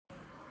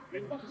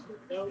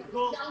Now we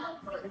go,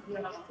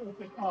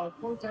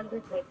 close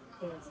ended, but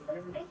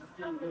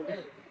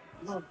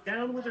go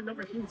down with the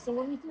number three. So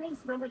when we throw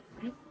this number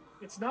three,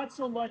 it's not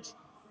so much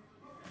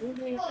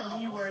only for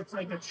me where it's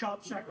like a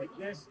chop shot like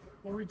this.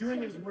 What we're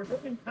doing is we're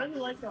looking kind of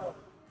like a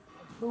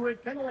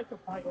fluid, kind of like a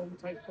pylon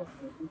type of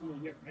we're doing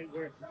here, right?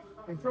 Where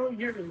we're throwing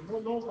here, we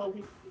don't know how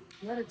we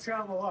let it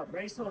travel up,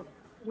 right? So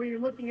what you're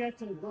looking at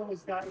to go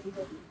is that with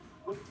the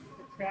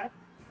trap,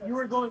 you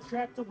were going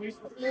trap to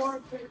waist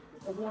before,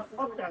 or going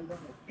up that level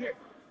here.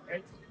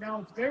 Right?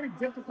 Now it's very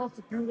difficult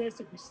to do this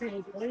if you stay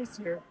in place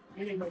here,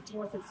 meaning like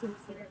fourth and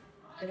sixth there,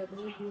 and it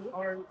really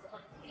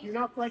you're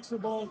not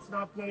flexible, it's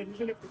not good,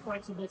 even if you're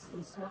flexible,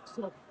 it's not.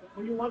 So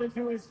what you want to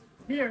do is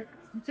here,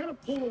 you kind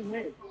of pull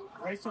away,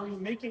 right? So you're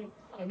making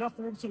enough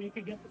room so you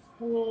can get this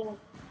full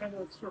kind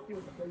of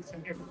circular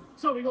motion here.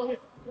 So we go here,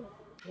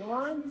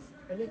 one,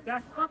 and then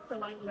back up the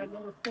line with that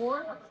number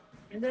four,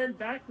 and then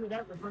back with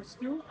that reverse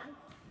two.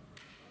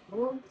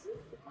 Boom,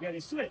 you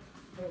gotta switch.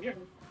 Go here,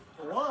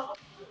 go up,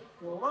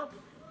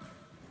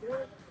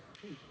 here,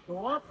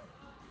 go up,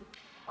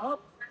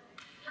 up,